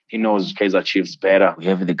he knows Kaizer Chiefs better. We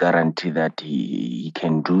have the guarantee that he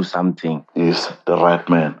can do something. He's the right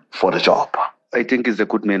man for the job. I think he's a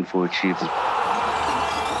good man for Chiefs.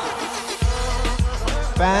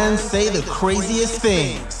 Fans say the craziest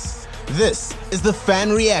things. This is the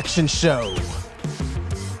Fan Reaction Show.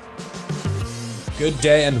 Good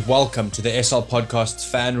day and welcome to the SL Podcast's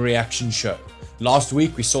Fan Reaction Show. Last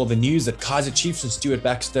week, we saw the news that Kaizer Chiefs and Stuart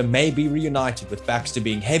Baxter may be reunited, with Baxter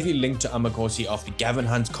being heavily linked to Amakhosi after Gavin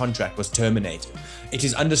Hunt's contract was terminated. It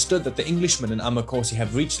is understood that the Englishman and Amakhosi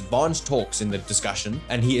have reached advanced talks in the discussion,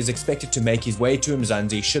 and he is expected to make his way to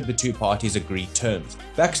Mzansi should the two parties agree terms.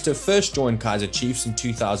 Baxter first joined Kaizer Chiefs in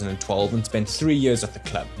 2012 and spent 3 years at the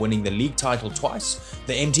club, winning the league title twice,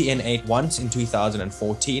 the MTN 8 once in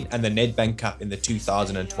 2014, and the Nedbank Cup in the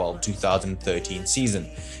 2012-2013 season.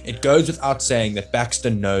 It goes without saying that Baxter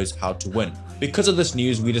knows how to win. Because of this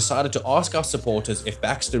news, we decided to ask our supporters if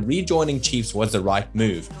Baxter rejoining Chiefs was the right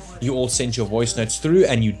move. You all sent your voice notes through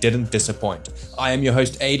and you didn't disappoint. I am your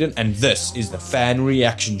host Aiden, and this is the Fan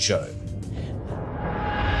Reaction Show.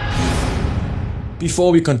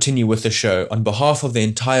 Before we continue with the show, on behalf of the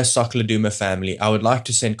entire Sakladuma family, I would like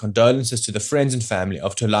to send condolences to the friends and family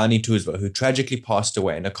of Tulani Tuzva, who tragically passed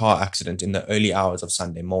away in a car accident in the early hours of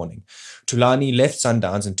Sunday morning. Tulani left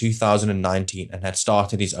Sundowns in 2019 and had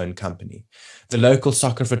started his own company. The local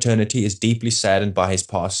soccer fraternity is deeply saddened by his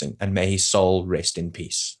passing, and may his soul rest in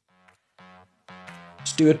peace.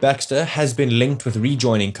 Stuart Baxter has been linked with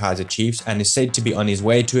rejoining Kaizer Chiefs and is said to be on his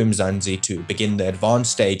way to Mzansi to begin the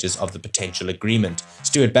advanced stages of the potential agreement.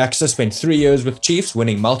 Stuart Baxter spent 3 years with Chiefs,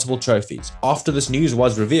 winning multiple trophies. After this news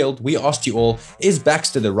was revealed, we asked you all, is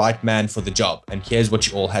Baxter the right man for the job? And here's what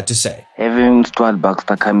you all had to say. Having Stuart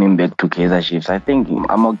Baxter coming back to Kaizer Chiefs, I think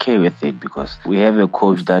I'm okay with it, because we have a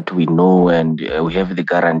coach that we know, and we have the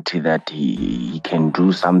guarantee that he can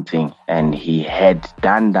do something, and he had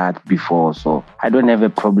done that before. So I don't have a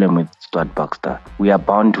problem with Stuart Baxter. We are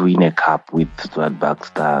bound to win a cup with Stuart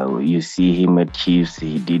Baxter. You see him at Chiefs.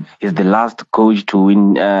 He's the last coach to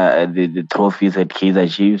win the trophies at Kaizer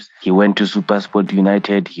Chiefs. He went to SuperSport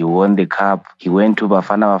United. He won the cup. He went to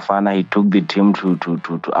Bafana. He took the team to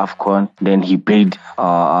AFCON. Then he played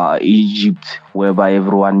Egypt, whereby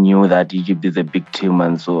everyone knew that Egypt is a big team,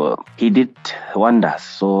 and so he did wonders.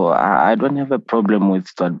 So I don't have a problem with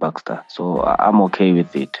Stuart Baxter. So I'm okay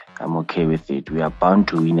with it. We are bound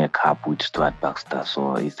to win a cup with Stuart Baxter.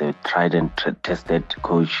 So he's a tried and tested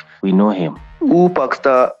coach. We know him.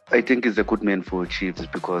 Baxter, I think, is a good man for Chiefs,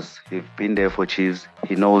 because he's been there for Chiefs.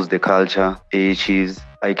 He knows the culture, Chiefs.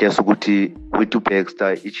 I guess with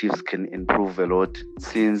Baxter, Chiefs can improve a lot.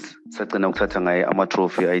 Since Ama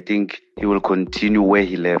trophy, I think he will continue where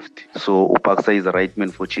he left. So Baxter is the right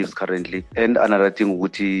man for Chiefs currently. And another thing,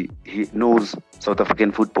 he knows South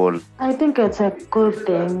African football. I think it's a good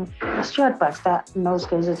thing. Stuart Baxter knows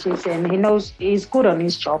Kaizer Chiefs, and he knows he's good on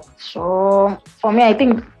his job. So for me, I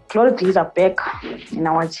think Glory Glaze are back in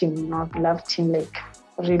our team. I love team,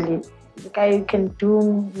 really. The guy can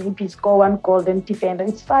do, maybe score one goal, then defend, and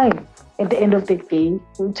it's fine. At the end of the day,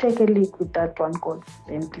 we'll take a league with that one goal,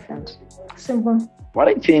 then defense. Simple. What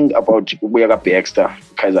I think about Stuart Baxter,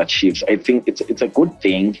 Kaizer Chiefs, I think it's a good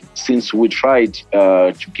thing, since we tried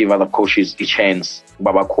to give other coaches a chance.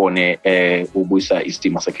 Baba Kone, Ubusa is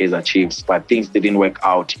team as a Kaizer Chiefs, but things didn't work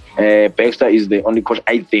out. Baxter is the only coach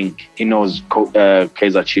I think he knows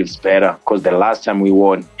Kaizer Chiefs better, because the last time we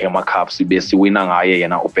won Emma Cups, we winning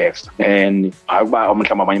Baxter. And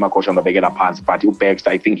I'm coach on the Beggar Pants, but Baxter,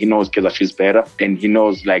 I think he knows Kaizer Chiefs better, and he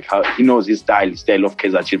knows he knows his style of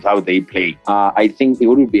Kaizer Chiefs, how they play. I think it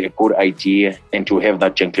would be a good idea, and to have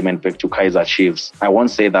that gentleman back to Kaizer Chiefs. I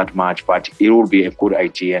won't say that much, but it will be a good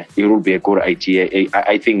idea.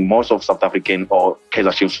 I think most of South African or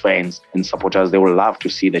Kaizer Chiefs fans and supporters, they will love to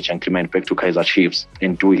see the gentleman back to Kaizer Chiefs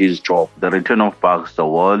and do his job. The return of Baxter,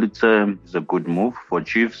 well, it's a good move for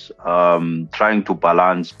Chiefs, trying to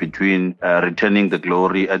balance between returning the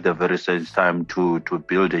glory at the very same time to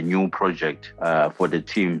build a new project for the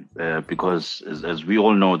team, because as we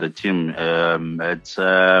all know, the team it's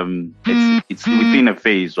within a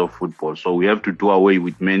phase of football, so we have to do away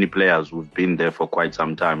with many players who've been there for quite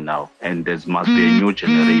some time now, and there must be a new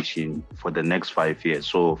generation for the next 5 years.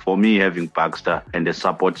 So for me, having Baxter and the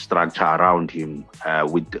support structure around him,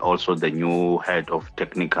 with also the new head of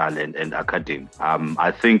technical and academy,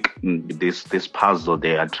 I think this puzzle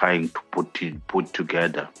they are trying to put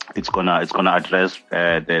together, it's gonna address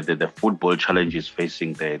the the football challenges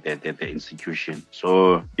facing the institution.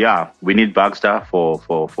 So yeah, we need Baxter for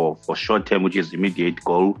short term, which is immediate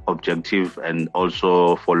goal objective, and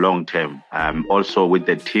also for long term. Also with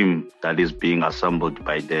the team that is being assembled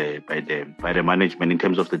by the management in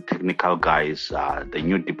terms of the technical guys, the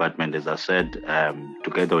new department, as I said,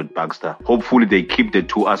 together with Baxter. Hopefully they keep the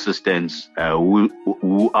two assistants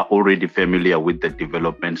who are already familiar with the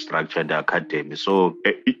development structure, the academy. So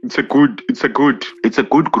it's a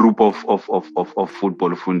good group of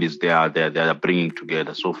football fundis they are bringing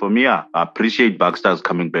together. So for me, I appreciate Baxter's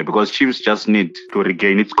coming back, because Chiefs just need to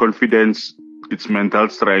regain its confidence, its mental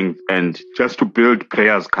strength, and just to build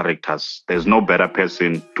players' characters. There's no better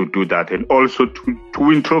person to do that, and also to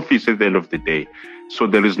win trophies at the end of the day. So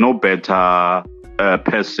there is no better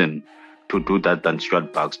person to do that than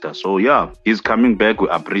Stuart Baxter. So yeah, he's coming back. We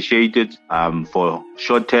appreciate it for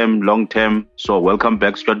short term, long term. So welcome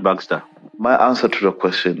back, Stuart Baxter. My answer to the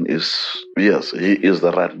question is yes, he is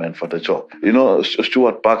the right man for the job.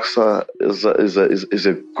 Stuart Baxter is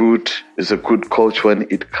a good coach when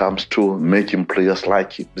it comes to making players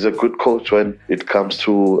like him. He's a good coach when it comes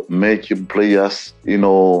to making players,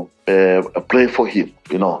 play for him.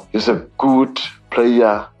 He's a good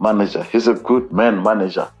player manager. He's a good man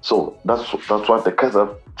manager. So that's what the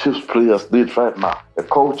Kaizer Chiefs players need right now. A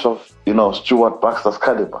coach of Stuart Baxter's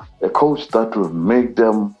caliber. A coach that will make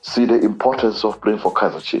them see the importance of playing for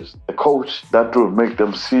Kaizer Chiefs. A coach that will make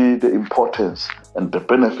them see the importance and the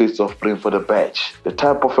benefits of playing for the badge. The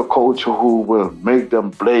type of a coach who will make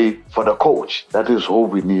them play for the coach. That is all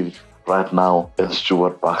we need right now, and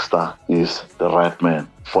Stuart Baxter is the right man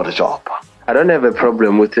for the job. I don't have a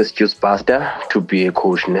problem with Stuart Baxter to be a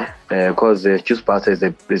coach, because Stuart Baxter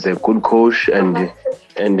is a good coach, and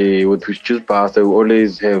with Stuart Baxter we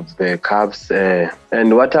always have the cups.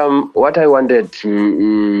 And what I wanted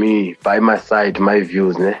me by my side, my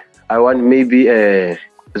views, I want maybe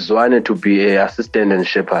Zwane to be an assistant and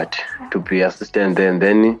Shepherd to be assistant, and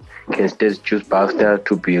then can stay Stuart Baxter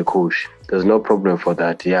to be a coach. There's no problem for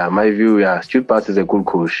that. Yeah, my view, Stuart Baxter is a good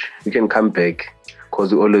coach. You can come back,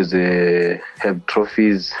 because we always have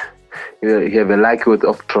trophies. You have a lack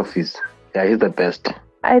of trophies. Yeah, he's the best.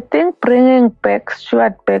 I think bringing back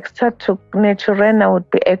Stuart Baxter to Naturena would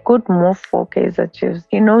be a good move for Kaizer Chiefs.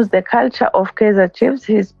 He knows the culture of Kaizer Chiefs.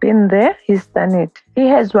 He's been there. He's done it. He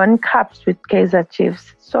has won cups with Kaizer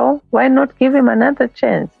Chiefs. So why not give him another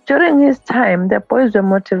chance? During his time, the boys were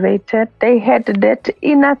motivated. They had that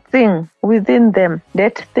inner thing within them,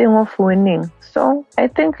 that thing of winning. So I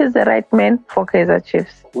think he's the right man for Kaizer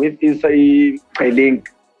Chiefs. With Isai, I think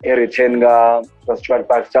Eritrea for Stuart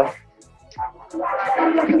Baxter.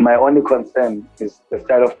 My only concern is the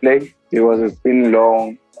style of play, because it's been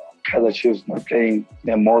long. Kaizer Chiefs not playing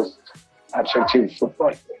the most attractive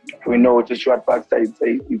football. We know Stuart Baxter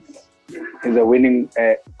is a winning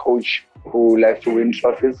coach who likes to win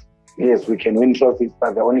trophies. Yes, we can win trophies,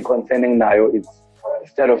 but the only concerning now is the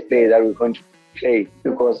style of play that we're going to play,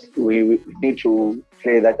 because we need to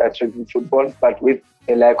play that attractive football, but with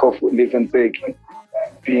a lack of defense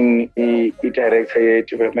being a director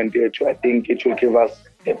development director, I think it will give us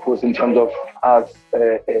a push in terms of us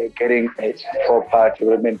getting proper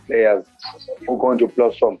development players who are going to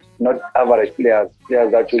blossom, not average players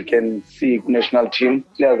that we can see national team,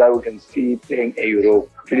 players that we can see playing a Euro,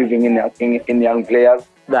 believing in young players.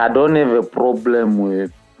 I don't have a problem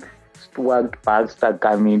with Stuart Baxter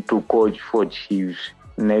coming to coach for Chiefs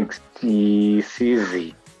next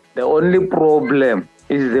season. The only problem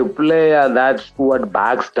is the player that Stuart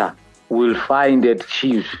Baxter will find at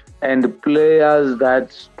Chiefs, and the players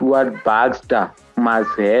that Stuart Baxter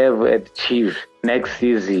must have at Chiefs next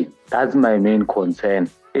season. That's my main concern.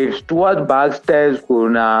 If Stuart Baxter is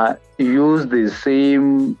gonna use the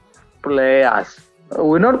same players,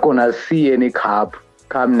 we're not gonna see any cup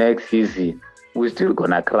come next season. We're still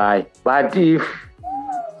gonna cry. But if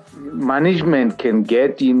management can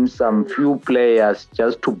get in some few players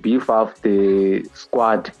just to beef up the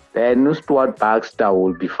squad, then Stuart Baxter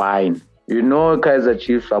will be fine. Kaizer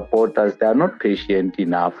Chiefs supporters, they are not patient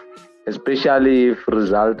enough, especially if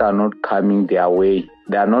results are not coming their way.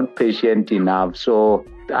 They are not patient enough. So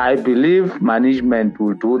I believe management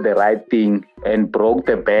will do the right thing and broke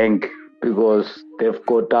the bank, because they've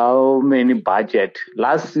got how many budget.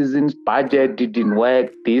 Last season's budget didn't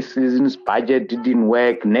work. This season's budget didn't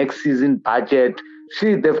work. Next season's budget.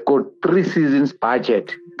 See, they've got 3 seasons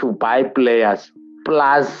budget to buy players,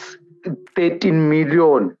 plus 13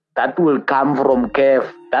 million that will come from CAF,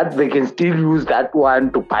 that they can still use that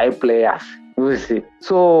one to buy players. You see.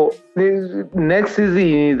 So next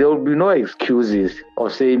season, there will be no excuses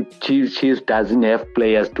of saying Chiefs doesn't have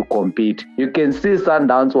players to compete. You can see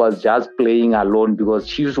Sundowns was just playing alone because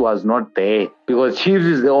Chiefs was not there. Because Chiefs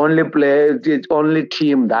is the only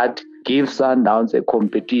team that gives Sundowns a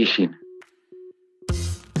competition.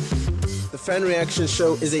 The Fan Reaction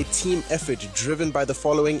Show is a team effort driven by the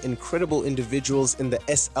following incredible individuals in the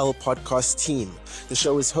SL Podcast team. The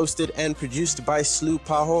show is hosted and produced by Slu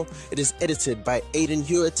Paho. It is edited by Aiden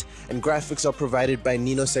Hewitt, and graphics are provided by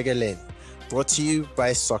Nino Segalen. Brought to you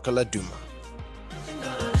by Soccer Laduma.